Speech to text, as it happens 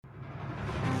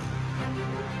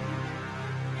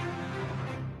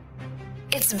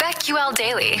It's BetQL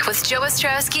Daily with Joe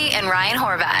Ostrowski and Ryan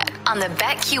Horvat on the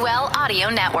BetQL Audio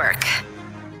Network.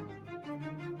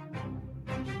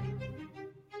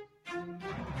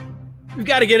 We've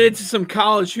got to get into some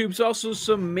college hoops, also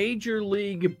some Major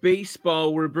League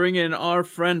Baseball. We're bringing in our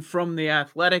friend from The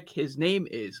Athletic. His name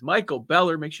is Michael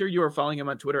Beller. Make sure you are following him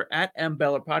on Twitter at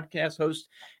MBeller, podcast host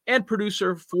and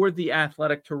producer for The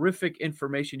Athletic. Terrific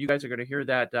information. You guys are going to hear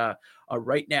that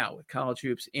right now with college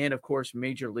hoops and, of course,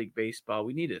 Major League Baseball.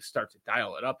 We need to start to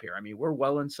dial it up here. I mean, we're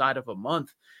well inside of a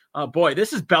month. Boy,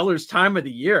 this is Beller's time of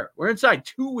the year. We're inside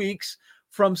 2 weeks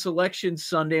from Selection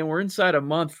Sunday, and we're inside a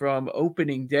month from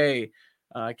opening day.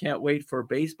 I can't wait for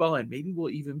baseball, and maybe we'll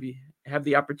even have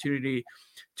the opportunity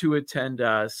to attend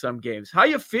some games. How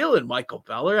you feeling, Michael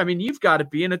Beller? I mean, you've got to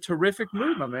be in a terrific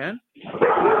mood, my man.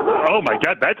 Oh, my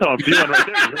God, that's how I'm feeling right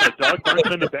there. You hear my dog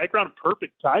barking in the background.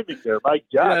 Perfect timing there. My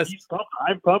God, yes. He's pumped.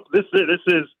 I'm pumped. This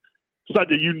is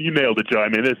Sunday. You nailed it, Joe. I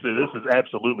mean, this is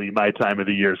absolutely my time of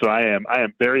the year. So I am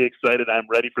very excited. I'm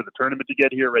ready for the tournament to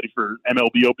get here, ready for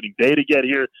MLB opening day to get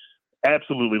here.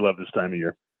 Absolutely love this time of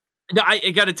year. No, I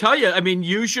got to tell you, I mean,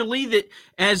 usually that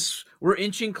as we're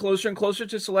inching closer and closer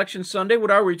to Selection Sunday,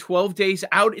 what are we, 12 days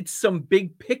out? It's some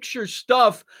big picture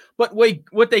stuff. But wait,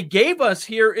 what they gave us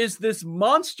here is this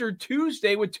monster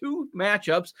Tuesday with two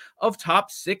matchups of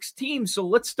top 6 teams. So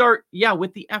let's start,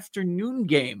 with the afternoon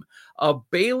game of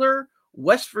Baylor,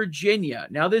 West Virginia.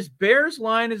 Now, this Bears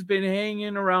line has been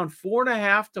hanging around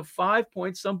 4.5 to 5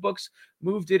 points. Some books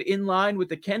moved it in line with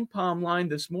the KenPom line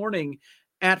this morning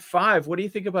at 5. What do you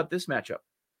think about this matchup?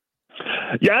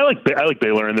 Yeah, I like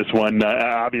Baylor in this one.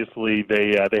 Obviously,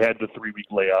 they had the 3-week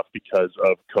layoff because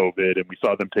of COVID, and we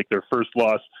saw them take their first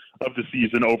loss of the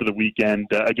season over the weekend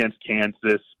against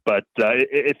Kansas. But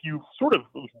if you sort of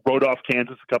wrote off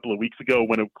Kansas a couple of weeks ago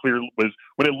when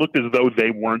it looked as though they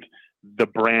weren't the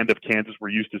brand of Kansas we're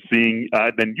used to seeing,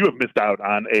 then you have missed out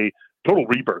on a total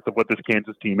rebirth of what this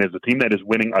Kansas team is, a team that is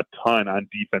winning a ton on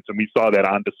defense. And we saw that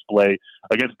on display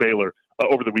against Baylor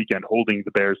over the weekend, holding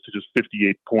the Bears to just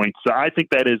 58 points. So I think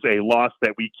that is a loss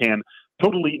that we can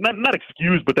totally, not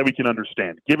excuse, but that we can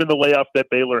understand. Given the layoff that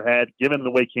Baylor had, given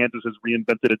the way Kansas has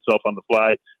reinvented itself on the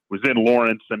fly, was in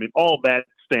Lawrence, I mean, all that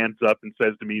stands up and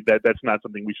says to me that that's not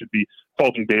something we should be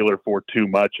faulting Baylor for too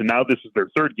much. And now this is their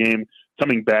third game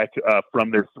coming back from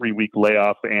their 3-week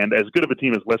layoff. And as good of a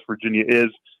team as West Virginia is,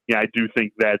 I do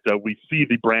think that we see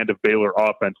the brand of Baylor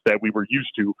offense that we were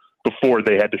used to before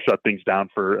they had to shut things down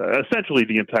for essentially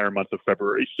the entire month of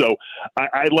February. So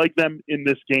I like them in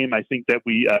this game. I think that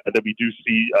we do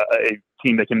see a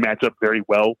team that can match up very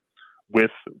well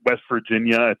with West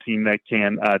Virginia, a team that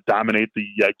can dominate the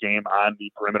game on the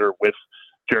perimeter with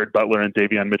Jared Butler and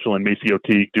Davion Mitchell and MaCio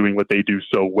Teague doing what they do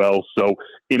so well. So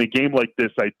in a game like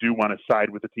this, I do want to side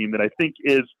with a team that I think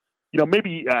is,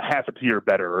 maybe half a tier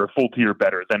better or a full tier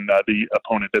better than the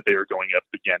opponent that they are going up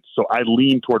against. So I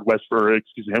lean toward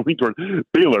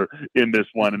Baylor in this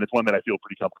one, and it's one that I feel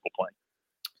pretty comfortable playing.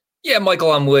 Yeah,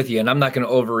 Michael, I'm with you, and I'm not going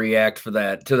to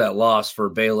overreact to that loss for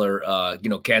Baylor.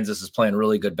 Kansas is playing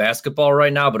really good basketball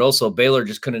right now, but also Baylor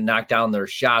just couldn't knock down their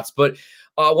shots. But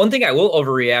one thing I will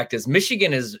overreact is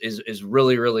Michigan is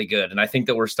really, really good. And I think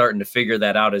that we're starting to figure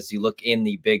that out as you look in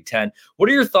the Big Ten. What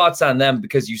are your thoughts on them?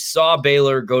 Because you saw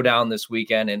Baylor go down this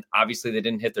weekend, and obviously they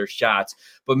didn't hit their shots.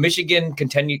 But Michigan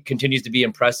continues to be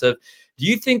impressive. Do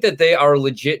you think that they are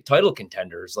legit title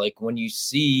contenders? Like when you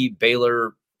see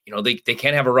Baylor, they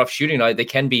can't have a rough shooting night. They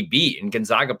can be beat. And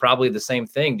Gonzaga probably the same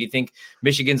thing. Do you think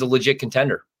Michigan's a legit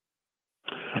contender?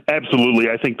 Absolutely.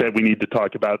 I think that we need to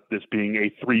talk about this being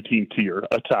a 3-team tier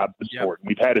atop the sport.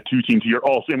 We've had a 2-team tier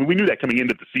also. I mean, we knew that coming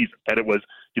into the season, that it was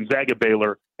Gonzaga,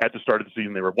 Baylor at the start of the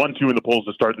season. They were 1-2 in the polls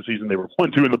to start the season. They were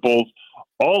 1-2 in the polls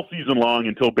all season long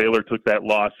until Baylor took that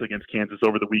loss against Kansas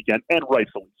over the weekend, and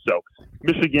rightfully so.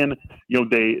 Michigan,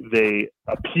 they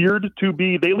appeared to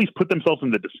be, they at least put themselves in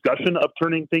the discussion of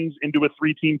turning things into a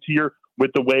 3-team tier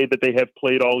with the way that they have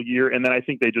played all year. And then I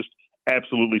think they just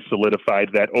absolutely solidified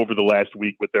that over the last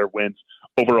week with their wins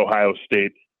over Ohio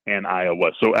State and Iowa.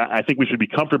 So I think we should be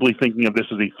comfortably thinking of this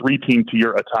as a 3-team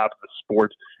tier atop the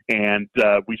sport. And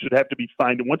we should have to be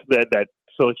fine. Once that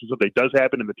Selection Sunday does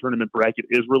happen and the tournament bracket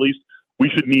is released, we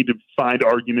should need to find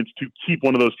arguments to keep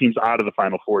one of those teams out of the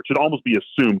Final Four. It should almost be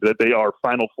assumed that they are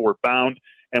Final Four bound,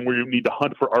 and we need to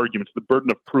hunt for arguments. The burden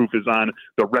of proof is on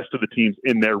the rest of the teams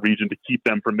in their region to keep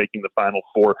them from making the Final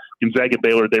Four. Gonzaga,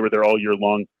 Baylor, they were there all year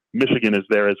long. Michigan is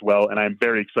there as well, and I'm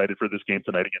very excited for this game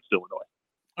tonight against Illinois.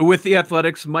 With the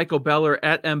Athletics, Michael Beller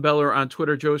at MBeller on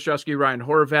Twitter, Joe Ostrowski, Ryan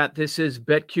Horvat. This is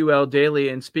BetQL Daily,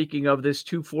 and speaking of this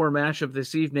 2-4 matchup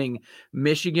this evening,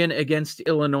 Michigan against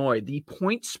Illinois. The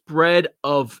point spread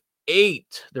of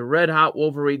 8. The Red Hot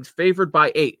Wolverines favored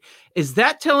by 8. Is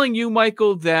that telling you,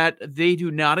 Michael, that they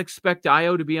do not expect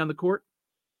Ayo to be on the court?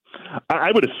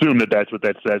 I would assume that that's what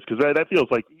that says, because that feels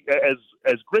like,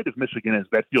 as great as Michigan is,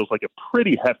 that feels like a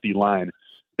pretty hefty line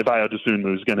if Ayo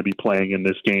Dosunmu is going to be playing in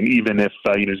this game, even if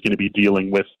he's going to be dealing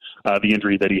with the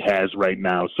injury that he has right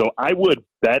now. So I would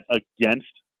bet against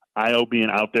Ayo being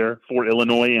out there for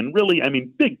Illinois. And really, I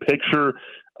mean, big picture,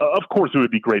 of course it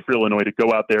would be great for Illinois to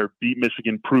go out there, beat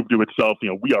Michigan, prove to itself,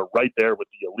 we are right there with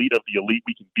the elite of the elite.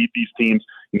 We can beat these teams.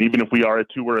 And even if we are a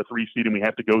 2 or a 3 seed and we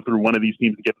have to go through one of these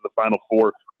teams to get to the Final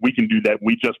Four, we can do that.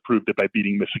 We just proved it by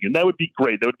beating Michigan. That would be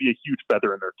great. That would be a huge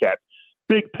feather in their cap.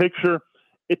 Big picture,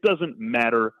 it doesn't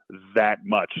matter that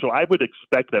much. So I would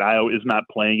expect that Ayo is not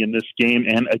playing in this game.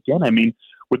 And again, I mean,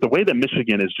 with the way that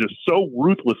Michigan is just so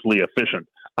ruthlessly efficient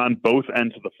on both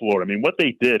ends of the floor, I mean, what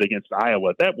they did against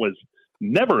Iowa, that was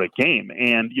never a game.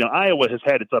 And, Iowa has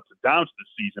had its ups and downs this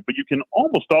season, but you can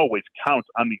almost always count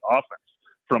on the offense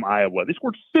from Iowa. They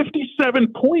scored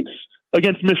 57 points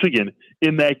against Michigan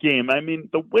in that game. I mean,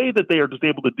 the way that they are just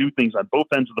able to do things on both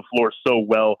ends of the floor so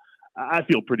well, I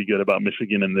feel pretty good about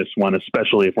Michigan in this one,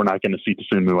 especially if we're not going to see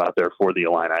Dosunmu out there for the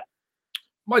Illini.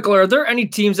 Michael, are there any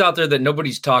teams out there that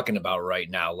nobody's talking about right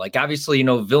now? Like, obviously,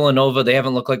 Villanova, they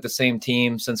haven't looked like the same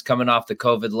team since coming off the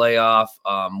COVID layoff.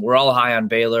 We're all high on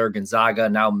Baylor, Gonzaga,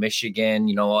 now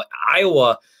Michigan.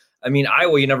 Iowa,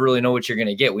 you never really know what you're going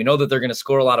to get. We know that they're going to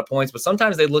score a lot of points, but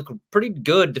sometimes they look pretty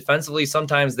good defensively.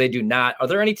 Sometimes they do not. Are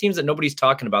there any teams that nobody's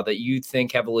talking about that you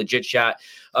think have a legit shot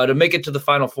to make it to the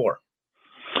Final Four?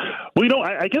 Well,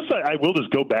 I guess I will just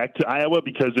go back to Iowa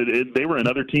because they were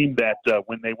another team that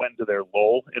when they went into their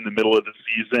lull in the middle of the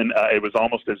season, it was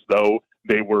almost as though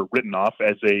they were written off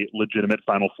as a legitimate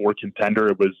Final Four contender.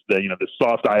 It was the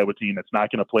soft Iowa team that's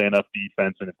not going to play enough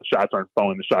defense, and if the shots aren't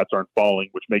falling,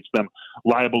 which makes them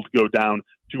liable to go down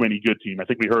to any good team. I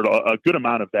think we heard a good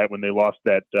amount of that when they lost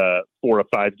that 4 or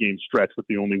 5 game stretch, with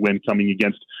the only win coming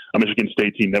against a Michigan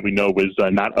State team that we know was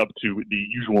not up to the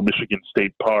usual Michigan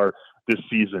State par this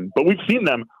season. But we've seen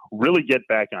them really get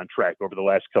back on track over the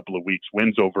last couple of weeks.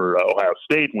 Wins over Ohio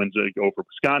State, wins over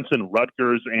Wisconsin,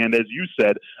 Rutgers, and as you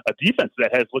said, a defense that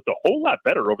has looked a whole lot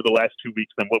better over the last 2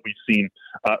 weeks than what we've seen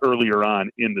earlier on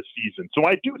in the season. So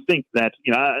I do think that,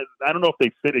 I don't know if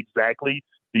they fit exactly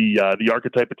the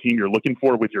archetype of team you're looking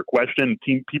for with your question.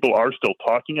 People are still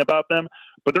talking about them,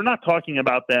 but they're not talking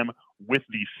about them with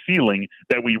the ceiling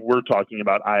that we were talking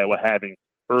about Iowa having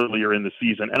earlier in the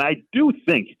season. And I do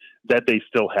think that they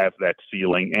still have that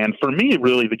ceiling. And for me,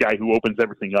 really, the guy who opens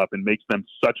everything up and makes them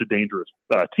such a dangerous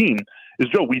team is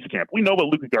Joe Wieskamp. We know what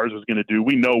Luka Garza is going to do.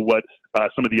 We know what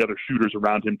some of the other shooters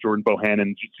around him, Jordan Bohannon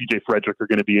and CJ Frederick, are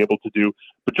going to be able to do.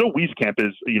 But Joe Wieskamp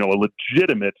is, a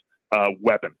legitimate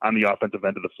weapon on the offensive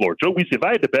end of the floor. Joe Wieskamp, if I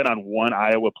had to bet on one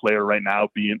Iowa player right now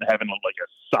having like a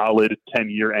solid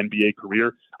 10-year NBA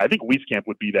career, I think Wieskamp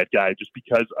would be that guy, just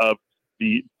because of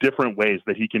the different ways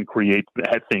that he can create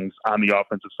things on the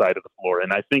offensive side of the floor.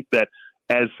 And I think that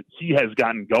as he has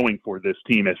gotten going for this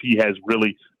team, as he has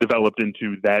really developed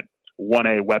into that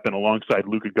 1A weapon alongside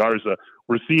Luka Garza,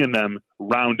 we're seeing them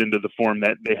round into the form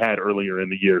that they had earlier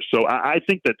in the year. So I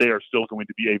think that they are still going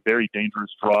to be a very dangerous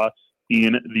draw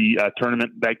in the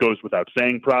tournament. That goes without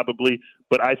saying, probably,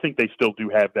 but I think they still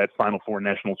do have that Final Four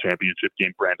national championship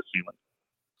game brand of ceiling.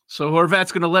 So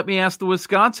Horvat's going to let me ask the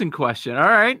Wisconsin question. All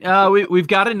right. We've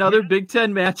got another Big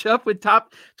Ten matchup with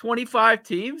top 25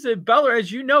 teams. And Beller,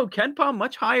 as you know, KenPom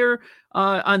much higher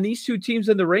on these two teams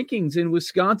in the rankings in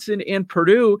Wisconsin and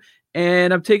Purdue.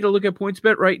 And I'm taking a look at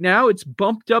PointsBet right now. It's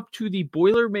bumped up to the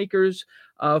Boilermakers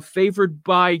favored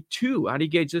by 2. How do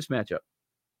you gauge this matchup?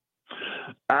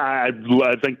 I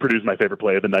think Purdue's my favorite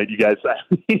play of the night, you guys.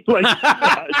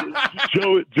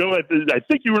 Joe, I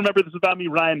think you remember this about me.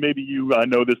 Ryan, maybe you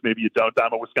know this, maybe you don't.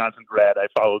 I'm a Wisconsin grad. I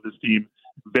follow this team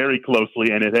very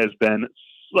closely, and it has been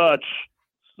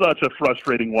such a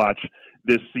frustrating watch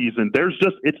this season.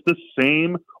 It's the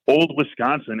same old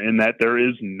Wisconsin in that there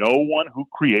is no one who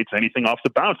creates anything off the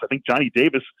bounce. I think Johnny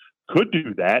Davis could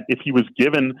do that if he was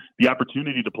given the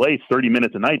opportunity to play 30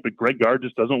 minutes a night, but Greg Gard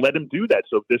just doesn't let him do that.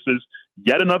 So this is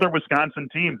yet another Wisconsin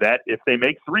team that if they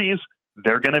make threes,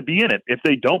 they're going to be in it. If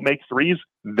they don't make threes,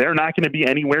 they're not going to be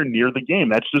anywhere near the game.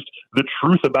 That's just the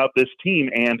truth about this team,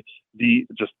 and the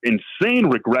just insane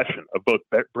regression of both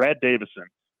Brad Davison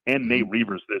and Nate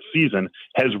Reavers this season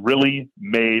has really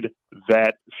made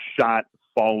that shot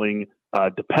falling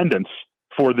dependence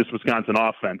for this Wisconsin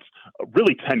offense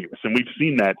really tenuous. And we've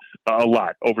seen that a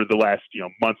lot over the last,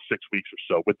 month, 6 weeks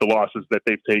or so, with the losses that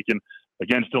they've taken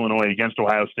against Illinois, against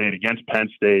Ohio State, against Penn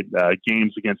State,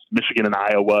 games against Michigan and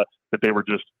Iowa that they were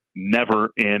just never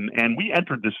in. And we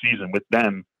entered the season with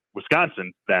them,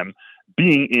 Wisconsin,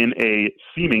 being in a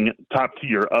seeming top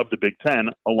tier of the Big Ten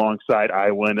alongside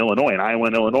Iowa and Illinois. And Iowa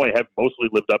and Illinois have mostly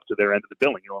lived up to their end of the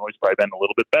billing. Illinois has probably been a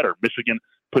little bit better. Michigan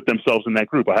put themselves in that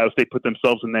group. Ohio State put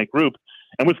themselves in that group.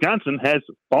 And Wisconsin has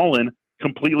fallen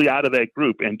completely out of that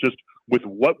group. And just with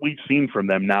what we've seen from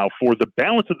them now for the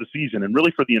balance of the season and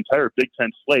really for the entire Big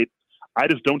Ten slate, I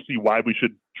just don't see why we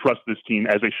should trust this team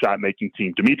as a shot-making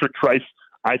team. Demetric Trice,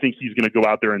 I think he's going to go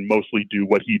out there and mostly do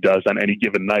what he does on any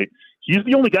given night. He's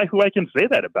the only guy who I can say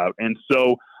that about. And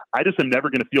so I just am never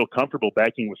going to feel comfortable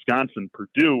backing Wisconsin.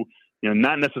 Purdue,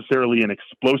 not necessarily an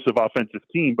explosive offensive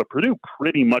team, but Purdue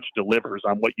pretty much delivers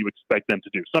on what you expect them to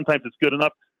do. Sometimes it's good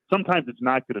enough. Sometimes it's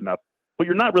not good enough. But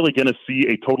you're not really going to see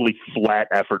a totally flat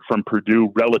effort from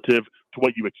Purdue relative to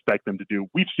what you expect them to do.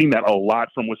 We've seen that a lot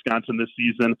from Wisconsin this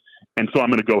season. And so I'm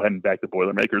going to go ahead and back the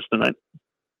Boilermakers tonight.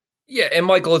 Yeah, and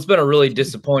Michael, it's been a really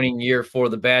disappointing year for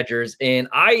the Badgers, and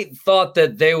I thought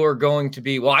that they were going to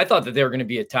be, I thought that they were going to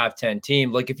be a top 10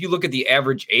 team. Like, if you look at the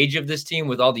average age of this team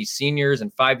with all these seniors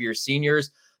and 5-year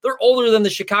seniors, they're older than the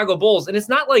Chicago Bulls, and it's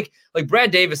not like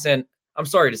Brad Davison, I'm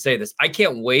sorry to say this, I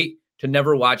can't wait to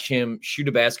never watch him shoot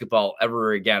a basketball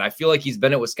ever again. I feel like he's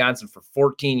been at Wisconsin for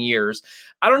 14 years.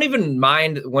 I don't even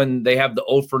mind when they have the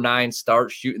 0 for 9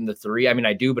 start shooting the 3. I mean,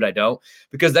 I do, but I don't,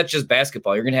 because that's just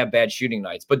basketball. You're going to have bad shooting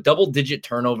nights, but double-digit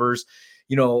turnovers,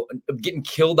 getting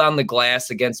killed on the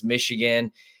glass against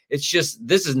Michigan. It's just,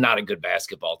 this is not a good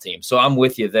basketball team. So I'm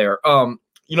with you there.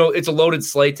 It's a loaded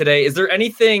slate today. Is there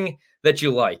anything that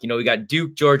you like? We got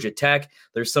Duke, Georgia Tech.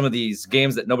 There's some of these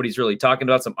games that nobody's really talking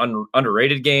about, some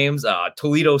underrated games.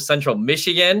 Toledo, Central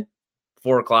Michigan,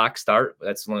 4:00 start.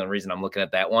 That's one of the reasons I'm looking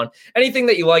at that one. Anything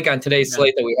that you like on today's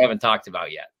slate that we haven't talked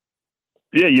about yet?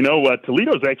 Yeah,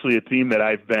 Toledo is actually a team that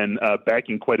I've been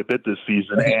backing quite a bit this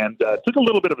season, and took a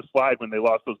little bit of a slide when they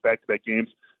lost those back-to-back games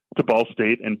to Ball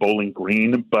State and Bowling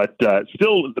Green, but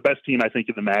still the best team, I think,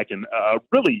 in the MAC, and a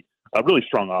really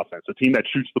strong offense, a team that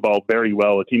shoots the ball very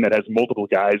well, a team that has multiple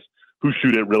guys who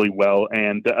shoot it really well,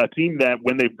 and a team that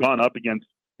when they've gone up against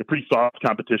a pretty soft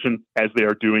competition, as they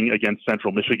are doing against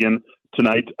Central Michigan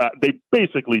tonight, they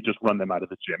basically just run them out of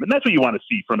the gym. And that's what you want to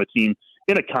see from a team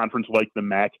in a conference like the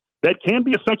MAC that can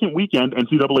be a second weekend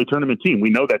NCAA tournament team. We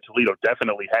know that Toledo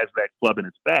definitely has that club in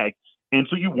its bag. And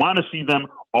so you want to see them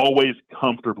always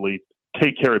comfortably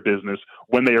take care of business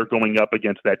when they are going up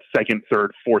against that second,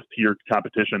 third, fourth tier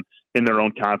competition in their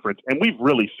own conference. And we've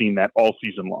really seen that all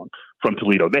season long from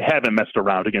Toledo. They haven't messed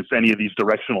around against any of these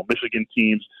directional Michigan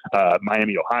teams.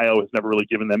 Miami, Ohio has never really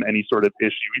given them any sort of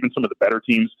issue. Even some of the better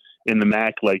teams in the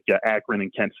MAC, like Akron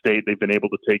and Kent State, they've been able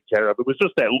to take care of. It was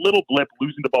just that little blip,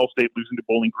 losing to Ball State, losing to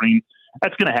Bowling Green.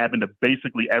 That's going to happen to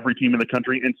basically every team in the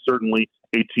country, and certainly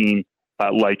a team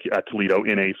like Toledo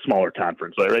in a smaller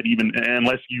conference, right? Even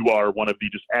unless you are one of the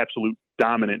just absolute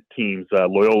dominant teams,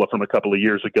 Loyola from a couple of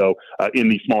years ago in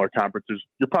these smaller conferences,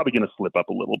 you're probably going to slip up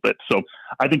a little bit. So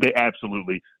I think they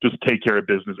absolutely just take care of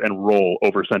business and roll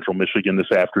over Central Michigan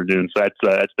this afternoon. So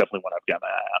that's definitely what I've got my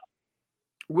eye on.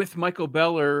 With Michael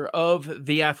Beller of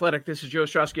The Athletic, this is Joe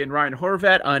Ostrowski and Ryan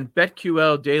Horvat on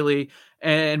BetQL Daily.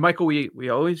 And Michael, we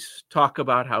always talk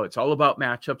about how it's all about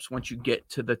matchups once you get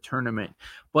to the tournament.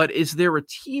 But is there a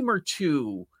team or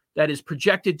two that is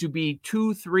projected to be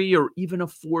 2, 3, or even a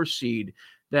 4 seed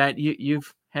that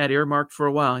you've had earmarked for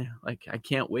a while? Like, I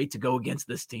can't wait to go against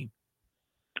this team.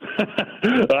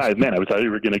 Man, I thought you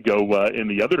were going to go in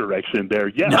the other direction there.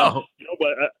 Yeah, no.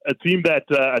 A team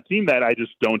that I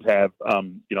just don't have a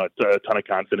ton of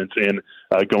confidence in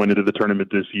going into the tournament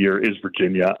this year is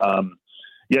Virginia.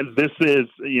 This is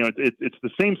it's the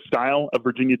same style of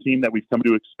Virginia team that we've come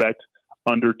to expect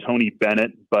under Tony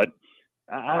Bennett, but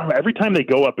every time they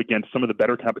go up against some of the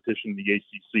better competition in the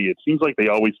ACC, it seems like they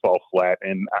always fall flat.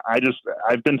 And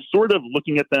I've been sort of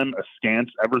looking at them askance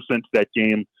ever since that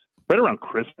game right around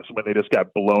Christmas when they just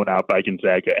got blown out by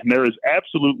Gonzaga. And there is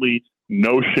absolutely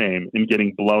no shame in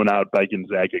getting blown out by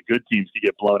Gonzaga. Good teams can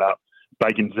get blown out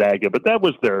by Gonzaga, but that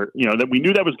was that we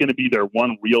knew that was going to be their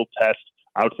one real test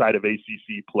outside of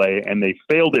ACC play, and they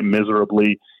failed it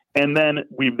miserably. And then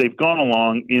they've gone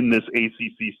along in this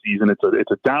ACC season.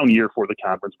 It's a down year for the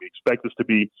conference. We expect this to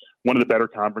be one of the better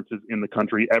conferences in the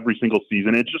country every single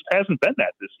season. It just hasn't been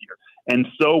that this year. And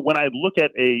so when I look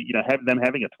at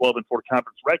having a 12-4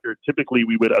 conference record, typically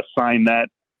we would assign that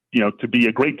to be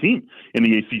a great team in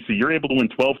the ACC. You're able to win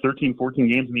 12, 13,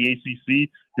 14 games in the ACC.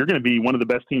 You're going to be one of the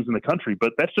best teams in the country,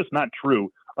 but that's just not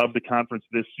true of the conference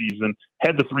this season.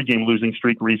 Had the 3-game losing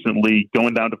streak recently,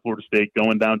 going down to Florida State,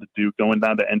 going down to Duke, going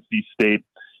down to NC State.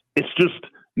 It's just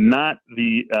not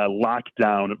the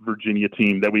lockdown Virginia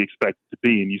team that we expect it to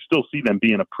be. And you still see them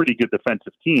being a pretty good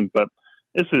defensive team, but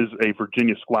this is a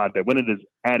Virginia squad that when it is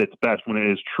at its best, when it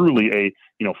is truly a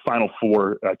Final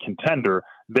Four contender,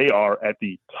 they are at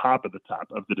the top of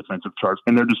the defensive charts,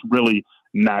 and they're just really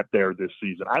not there this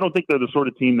season. I don't think they're the sort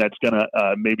of team that's going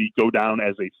to maybe go down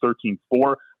as a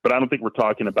 13-4, but I don't think we're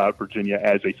talking about Virginia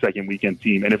as a second weekend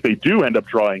team. And if they do end up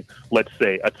drawing, let's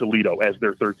say, a Toledo as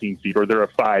their 13 seed, or they're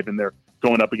a 5 and they're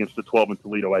going up against the 12 in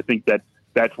Toledo, I think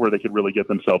that's where they could really get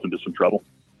themselves into some trouble.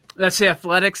 That's the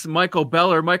Athletics, Michael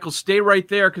Beller. Michael, stay right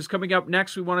there, because coming up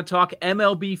next, we want to talk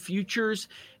MLB futures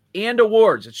and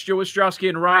awards. It's Joe Ostrowski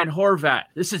and Ryan Horvat.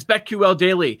 This is BetQL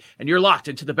Daily, and you're locked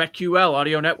into the BetQL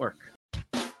Audio Network.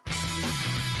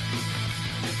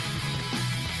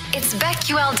 It's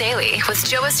BetQL Daily with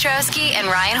Joe Ostrowski and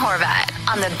Ryan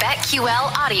Horvat on the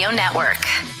BetQL Audio Network.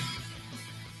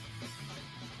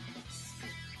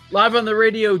 Live on the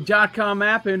radio.com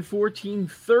app and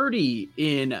 1430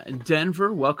 in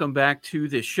Denver. Welcome back to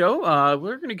the show.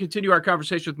 We're going to continue our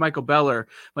conversation with Michael Beller.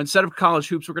 But instead of college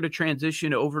hoops, we're going to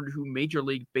transition over to Major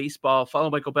League Baseball. Follow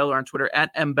Michael Beller on Twitter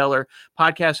at @mbeller,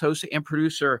 podcast host and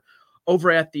producer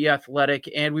over at The Athletic.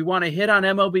 And we want to hit on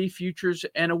MLB futures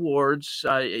and awards.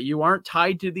 You aren't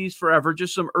tied to these forever.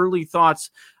 Just some early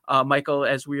thoughts, Michael,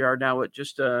 as we are now at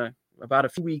just about a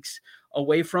few weeks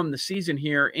away from the season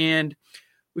here. And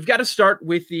we've got to start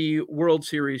with the World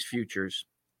Series futures.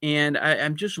 And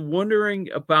I'm just wondering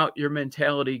about your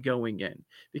mentality going in,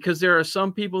 because there are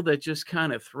some people that just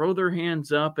kind of throw their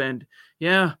hands up and,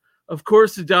 yeah, of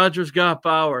course the Dodgers got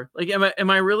Bauer. Like, am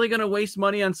I really going to waste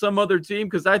money on some other team?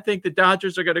 Because I think the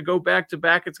Dodgers are going to go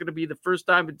back-to-back. It's going to be the first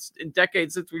time in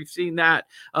decades since we've seen that.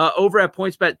 Over at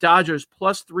PointsBet, Dodgers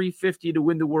plus 350 to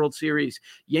win the World Series.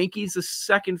 Yankees the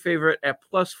second favorite at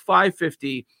plus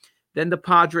 550. Then the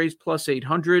Padres plus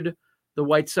 800, the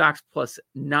White Sox plus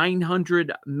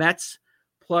 900, Mets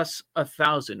plus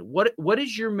 1,000. What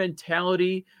is your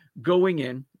mentality going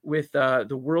in with the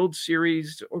World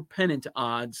Series or pennant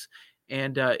odds,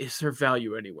 and is there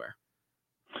value anywhere?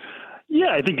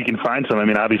 Yeah, I think you can find some. I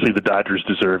mean, obviously the Dodgers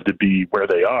deserve to be where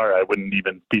they are. I wouldn't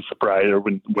even be surprised, or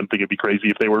wouldn't think it'd be crazy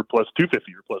if they were plus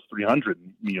 250 or plus 300.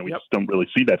 We just don't really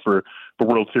see that for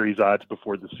World Series odds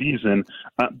before the season.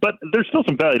 But there's still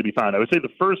some value to be found. I would say the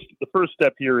first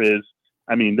step here is,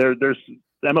 I mean, there's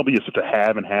MLB is such a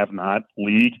have and have not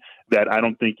league that I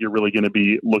don't think you're really going to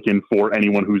be looking for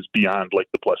anyone who's beyond like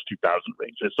the plus 2,000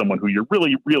 range as someone who you're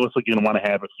really realistically going to want to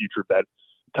have a future bet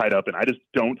tied up in. I just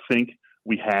don't think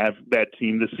we have that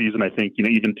team this season. I think,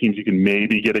 even teams you can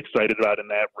maybe get excited about in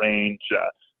that range,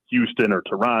 Houston or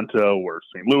Toronto or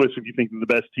St. Louis, if you think they're the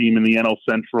best team in the NL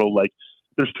Central, like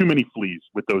there's too many fleas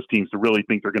with those teams to really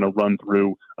think they're going to run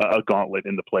through a gauntlet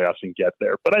in the playoffs and get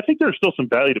there. But I think there's still some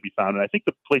value to be found. And I think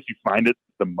the place you find it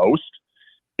the most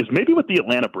is maybe with the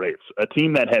Atlanta Braves, a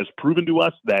team that has proven to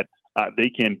us that they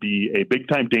can be a big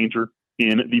time danger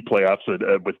in the playoffs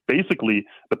with basically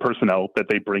the personnel that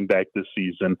they bring back this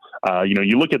season.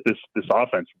 You look at this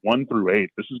offense 1 through 8.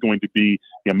 This is going to be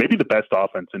maybe the best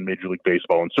offense in Major League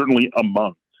Baseball, and certainly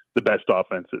among the best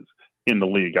offenses in the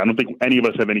league. I don't think any of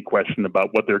us have any question about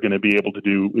what they're going to be able to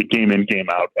do game in, game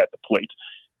out at the plate.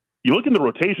 You look in the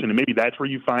rotation, and maybe that's where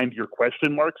you find your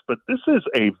question marks, but this is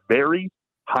a very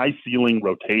high ceiling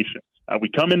rotation. We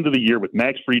come into the year with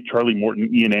Max Fried, Charlie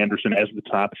Morton, Ian Anderson as the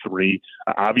top 3.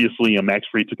 Obviously, Max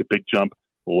Fried took a big jump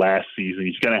last season.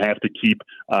 He's going to have to keep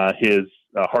his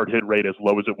hard hit rate as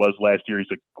low as it was last year.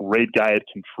 He's a great guy at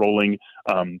controlling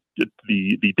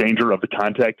the danger of the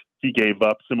contact he gave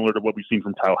up, similar to what we've seen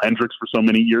from Kyle Hendricks for so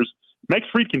many years. Max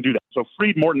Fried can do that. So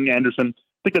Fried, Morton, Anderson,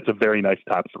 I think that's a very nice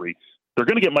top 3. They're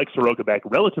going to get Mike Soroka back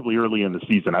relatively early in the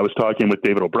season. I was talking with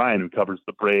David O'Brien, who covers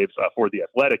the Braves for The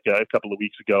Athletic a couple of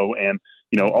weeks ago, and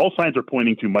all signs are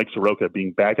pointing to Mike Soroka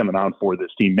being back on the mound for this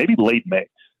team, maybe late May.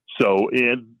 So,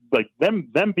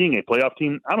 them being a playoff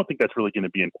team, I don't think that's really going to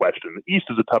be in question. The East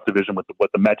is a tough division with what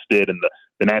the Mets did, and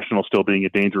the Nationals still being a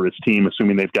dangerous team,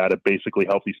 assuming they've got a basically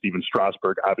healthy Steven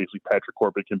Strasburg. Obviously, Patrick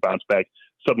Corbin can bounce back.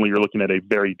 Suddenly, you're looking at a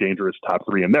very dangerous top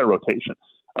 3 in their rotation.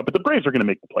 But the Braves are going to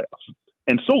make the playoffs.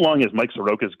 And so long as Mike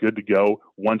Soroka is good to go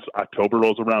once October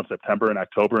rolls around, September and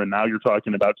October, and now you're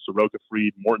talking about Soroka,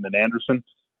 Fried, Morton, and Anderson,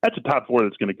 that's a top 4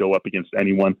 that's going to go up against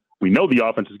anyone. We know the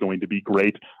offense is going to be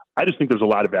great. I just think there's a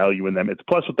lot of value in them. It's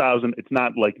plus 1,000. It's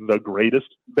not like the greatest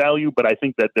value, but I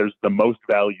think that there's the most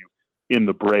value in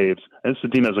the Braves. And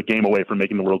this team is a game away from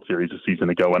making the World Series a season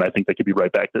ago, and I think they could be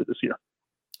right back there this year.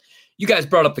 You guys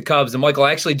brought up the Cubs, and Michael,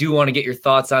 I actually do want to get your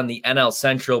thoughts on the NL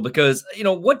Central because,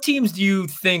 what teams do you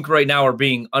think right now are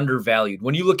being undervalued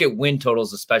when you look at win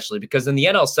totals, especially? Because in the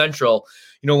NL Central,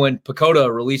 when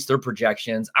Pacoda released their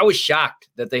projections, I was shocked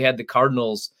that they had the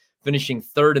Cardinals finishing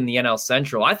third in the NL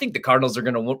Central. I think the Cardinals are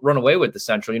going to run away with the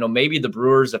Central. Maybe the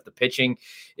Brewers, if the pitching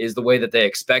is the way that they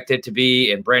expect it to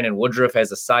be, and Brandon Woodruff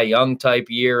has a Cy Young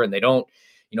type year, and they don't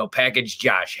package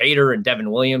Josh Hader and Devin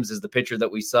Williams as the pitcher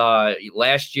that we saw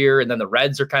last year. And then the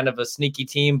Reds are kind of a sneaky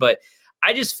team, but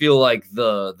I just feel like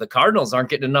the Cardinals aren't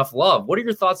getting enough love. What are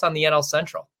your thoughts on the NL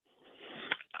Central?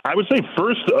 I would say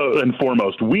first and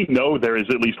foremost, we know there is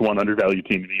at least one undervalued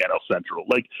team in the NL Central.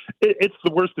 It's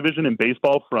the worst division in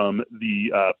baseball from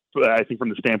I think from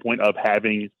the standpoint of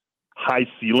having high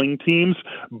ceiling teams,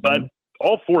 but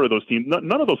all four of those teams,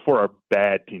 none of those four are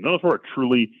bad teams. None of those four are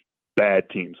truly bad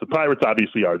teams. The Pirates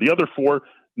obviously are. The other four,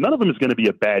 none of them is going to be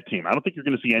a bad team. I don't think you're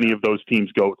going to see any of those teams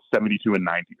go 72 and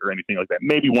 90 or anything like that.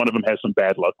 Maybe one of them has some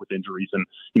bad luck with injuries and,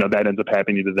 that ends up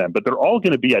happening to them. But they're all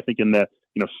going to be, I think, in the,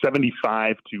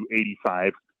 75 to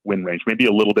 85 win range, maybe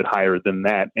a little bit higher than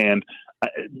that. And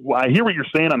I hear what you're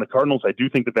saying on the Cardinals. I do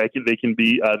think that they can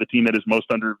be the team that is most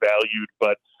undervalued,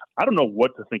 but I don't know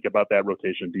what to think about that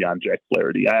rotation beyond Jack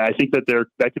Flaherty. I think that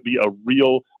that could be a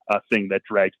real thing that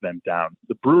drags them down.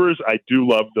 The Brewers, I do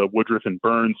love the Woodruff and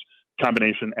Burns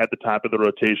combination at the top of the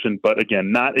rotation, but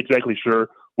again, not exactly sure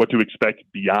what to expect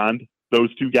beyond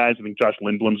those two guys. I think Josh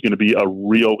Lindblom is going to be a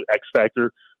real X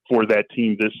factor for that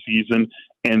team this season.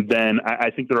 And then I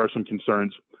think there are some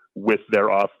concerns with their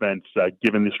offense,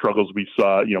 given the struggles we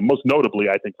saw, most notably,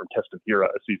 I think, from Keston Hiura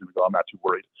a season ago. I'm not too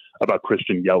worried about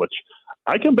Christian Yelich.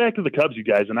 I come back to the Cubs, you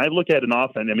guys, and I look at an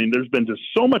offense. There's been just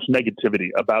so much negativity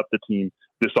about the team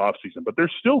this offseason, but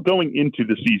they're still going into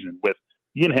the season with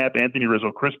Ian Happ, Anthony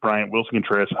Rizzo, Chris Bryant, Wilson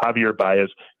Contreras, Javier Baez.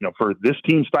 For this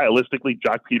team, stylistically,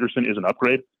 Jock Peterson is an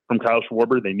upgrade from Kyle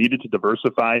Schwarber. They needed to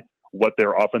diversify what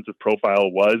their offensive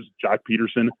profile was. Jock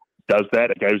Peterson does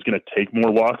that. A guy who's going to take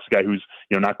more walks, a guy who's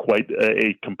not quite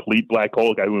a complete black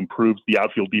hole, a guy who improves the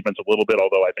outfield defense a little bit,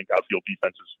 although I think outfield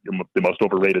defense is the most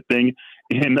overrated thing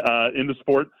in the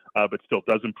sport, but still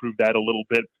does improve that a little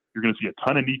bit. You're going to see a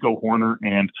ton of Nico Horner,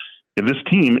 and this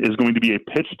team is going to be a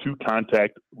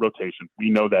pitch-to-contact rotation. We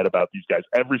know that about these guys.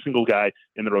 Every single guy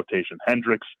in the rotation,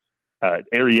 Hendricks,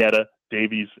 Arrieta,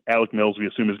 Davies, Alec Mills, we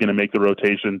assume is going to make the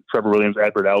rotation. Trevor Williams,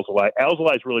 Adbert Alzolay.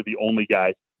 Alzolay is really the only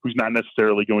guy who's not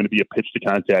necessarily going to be a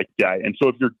pitch-to-contact guy. And so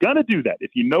if you're going to do that,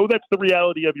 if you know that's the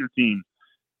reality of your team,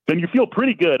 then you feel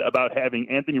pretty good about having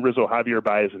Anthony Rizzo, Javier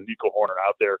Baez, and Nico Horner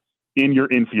out there in your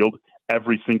infield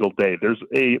every single day. There's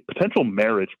a potential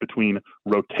marriage between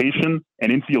rotation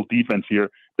and infield defense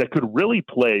here that could really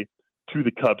play to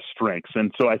the Cubs' strengths.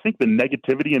 And so I think the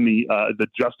negativity and the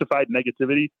justified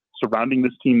negativity surrounding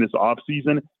this team this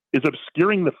offseason is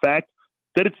obscuring the fact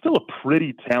that it's still a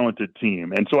pretty talented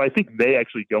team. And so I think they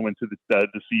actually go into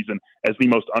the season as the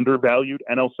most undervalued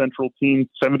NL Central team,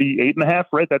 78.5,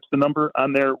 right? That's the number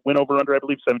on their win over under, I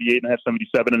believe, 78.5,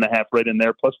 77.5 right in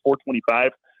there, plus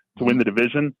 425 to win the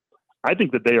division. I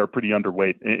think that they are pretty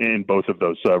underweight in both of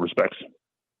those respects.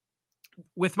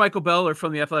 With Michael Beller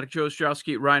from The Athletic, Joe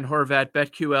Ostrowski, Ryan Horvat,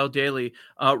 BetQL Daily.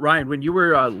 Ryan, when you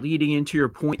were leading into your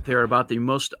point there about the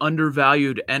most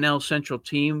undervalued NL Central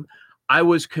team, I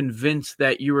was convinced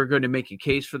that you were going to make a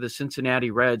case for the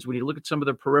Cincinnati Reds. When you look at some of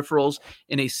the peripherals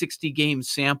in a 60-game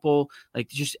sample, like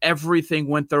just everything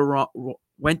went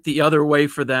the other way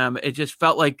for them. It just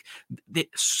felt like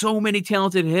so many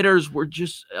talented hitters were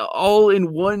just all in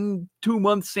 1-2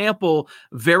 month sample.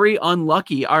 Very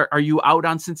unlucky. Are you out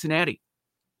on Cincinnati?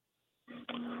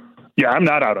 Yeah, I'm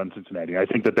not out on Cincinnati. I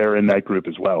think that they're in that group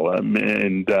as well. I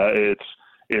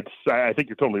think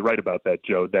you're totally right about that,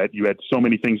 Joe, that you had so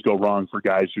many things go wrong for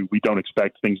guys who we don't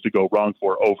expect things to go wrong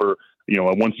for over, a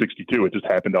 162. It just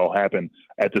happened to all happen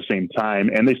at the same time.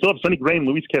 And they still have Sonny Gray and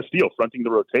Luis Castillo fronting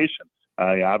the rotation.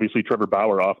 Obviously, Trevor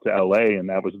Bauer off to L.A., and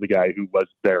that was the guy who was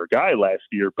their guy last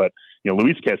year. But,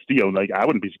 Luis Castillo, I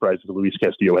wouldn't be surprised if Luis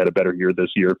Castillo had a better year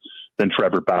this year than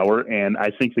Trevor Bauer. And I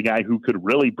think the guy who could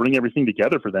really bring everything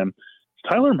together for them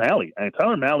Tyler Mahle. And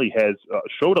Tyler Mahle has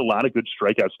showed a lot of good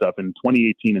strikeout stuff in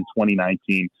 2018 and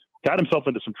 2019. Got himself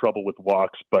into some trouble with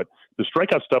walks, but the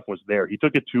strikeout stuff was there. He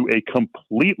took it to a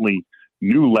completely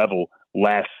new level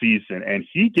last season, and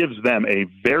he gives them a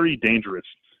very dangerous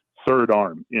third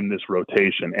arm in this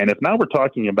rotation. And if now we're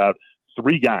talking about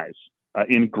three guys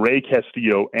in Gray,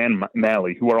 Castillo, and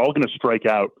Mahle, who are all going to strike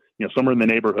out, somewhere in the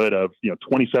neighborhood of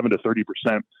 27 to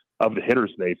 30% of the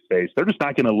hitters they face, they're just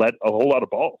not going to let a whole lot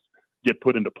of balls get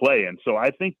put into play. And so I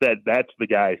think that that's the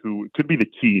guy who could be the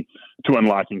key to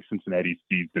unlocking Cincinnati's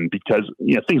season, because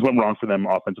things went wrong for them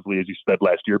offensively, as you said,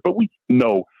 last year. But we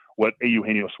know what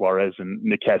Eugenio Suarez and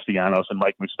Nick Castellanos and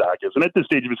Mike Moustakas, and at this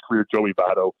stage of his career, Joey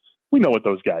Votto, we know what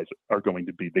those guys are going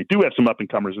to be. They do have some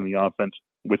up-and-comers in the offense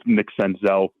with Nick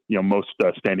Senzel, most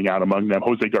standing out among them.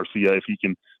 Jose Garcia, if he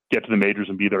can get to the majors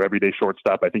and be their everyday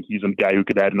shortstop, I think he's a guy who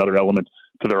could add another element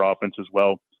to their offense as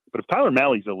well. But if Tyler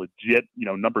Mahle's a legit,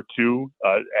 number two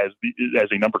as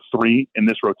a number three in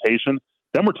this rotation,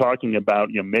 then we're talking about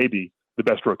maybe the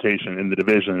best rotation in the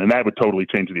division, and that would totally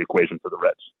change the equation for the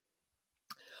Reds.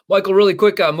 Michael, really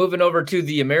quick, moving over to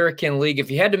the American League. If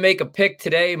you had to make a pick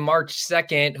today, March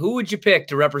 2nd, who would you pick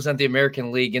to represent the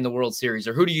American League in the World Series?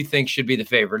 Or who do you think should be the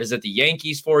favorite? Is it the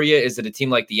Yankees for you? Is it a team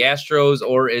like the Astros?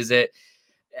 Or is it,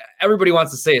 everybody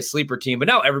wants to say a sleeper team, but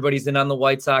now everybody's in on the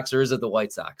White Sox, or is it the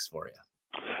White Sox for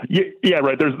you? Yeah,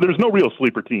 right. There's no real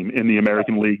sleeper team in the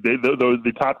American League.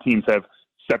 The top teams have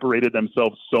separated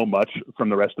themselves so much from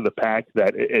the rest of the pack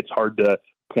that it's hard to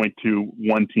point to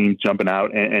one team jumping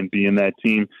out and being that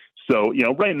team. So,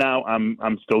 right now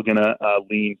I'm still going to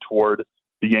lean toward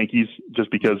the Yankees just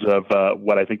because of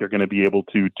what I think they're going to be able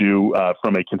to do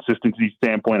from a consistency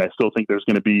standpoint. I still think there's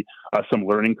going to be some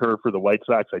learning curve for the White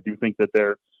Sox. I do think that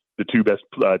they're the two best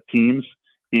teams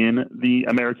in the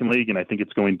American League, and I think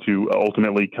it's going to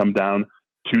ultimately come down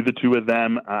to the two of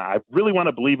them. I really want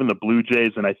to believe in the Blue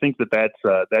Jays, and I think that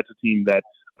that's a team that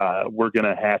we're going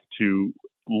to have to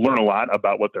learn a lot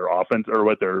about what their offense or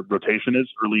what their rotation is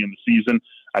early in the season.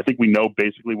 I think we know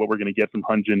basically what we're going to get from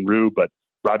Hyun Jin Ryu, but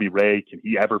Robbie Ray, can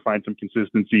he ever find some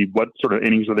consistency? What sort of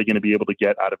innings are they going to be able to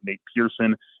get out of Nate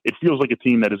Pearson? It feels like a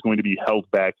team that is going to be held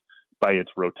back by its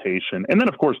rotation. And then,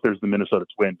 of course, there's the Minnesota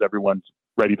Twins. Everyone's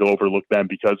ready to overlook them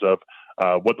because of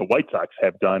what the White Sox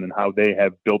have done and how they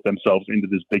have built themselves into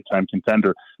this big-time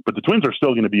contender. But the Twins are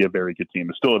still going to be a very good team.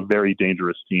 It's still a very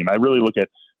dangerous team. I really look at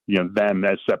them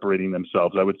as separating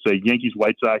themselves. I would say Yankees,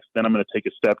 White Sox, then I'm going to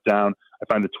take a step down. I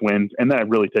find the Twins, and then I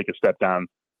really take a step down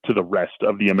to the rest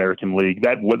of the American League.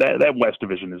 That West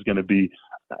Division is going to be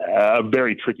a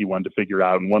very tricky one to figure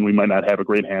out, and one we might not have a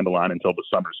great handle on until the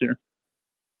summer's here.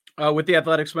 With the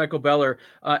Athletics, Michael Beller,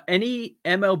 any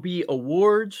MLB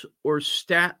awards or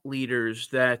stat leaders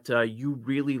that you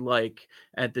really like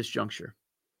at this juncture?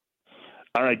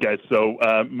 All right, guys. So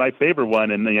my favorite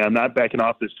one, and I'm not backing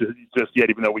off this just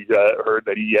yet, even though we heard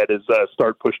that he had his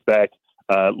start pushed back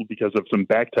because of some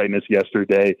back tightness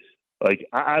yesterday. Like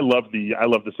I love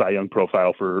the Cy Young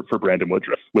profile for Brandon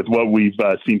Woodruff with what we've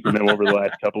seen from him over the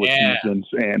last couple of seasons,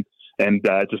 and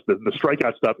just the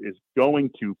strikeout stuff is going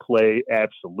to play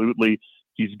absolutely.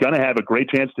 He's going to have a great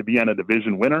chance to be on a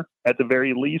division winner at the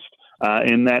very least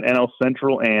in that NL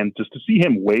Central, and just to see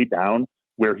him way down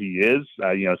where he is,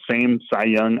 same Cy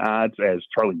Young odds as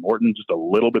Charlie Morton, just a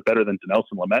little bit better than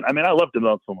Dinelson Lamet. I mean, I love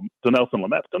Dinelson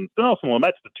Lamet. Dinelson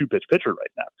Lamet's the two-pitch pitcher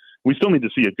right now. We still need to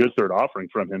see a good third offering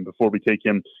from him before we take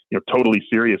him, totally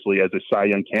seriously as a Cy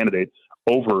Young candidate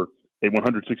over a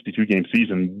 162-game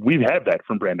season. We've had that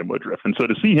from Brandon Woodruff. And so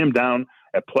to see him down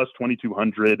at plus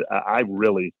 2,200, I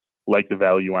really like the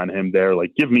value on him there.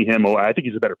 Like, give me him. I think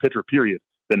he's a better pitcher, period,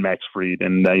 than Max Fried.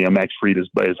 And Max Fried is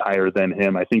higher than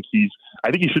him. I think he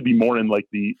should be more in like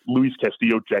the Luis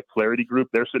Castillo, Jack Flaherty group.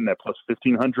 They're sitting at plus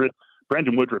 1,500.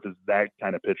 Brandon Woodruff is that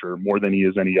kind of pitcher more than he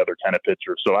is any other kind of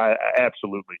pitcher. So I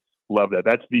absolutely love that.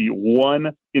 That's the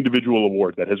one individual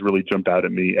award that has really jumped out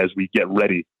at me as we get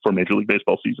ready for Major League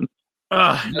Baseball season.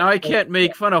 Now I can't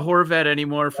make fun of Horvat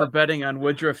anymore for betting on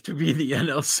Woodruff to be the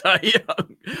NL Cy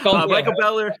Young. Michael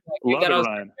Beller.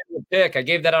 I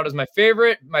gave that out as my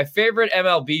favorite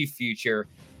MLB future,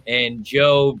 and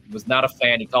Joe was not a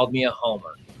fan. He called me a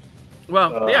homer.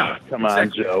 Well, yeah. Come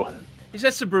on, Joe. He's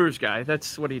just a Brewers guy.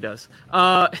 That's what he does.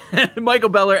 Michael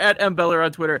Beller at MBeller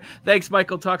on Twitter. Thanks,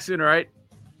 Michael. Talk soon, all right?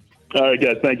 All right,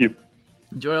 guys. Thank you.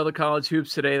 Enjoy all the college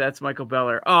hoops today. That's Michael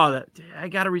Beller. Oh, I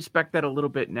got to respect that a little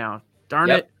bit now. Darn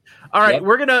it. All right,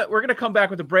 we're gonna come back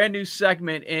with a brand new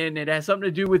segment, and it has something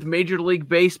to do with Major League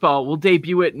Baseball. We'll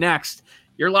debut it next.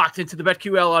 You're locked into the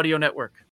BetQL Audio Network.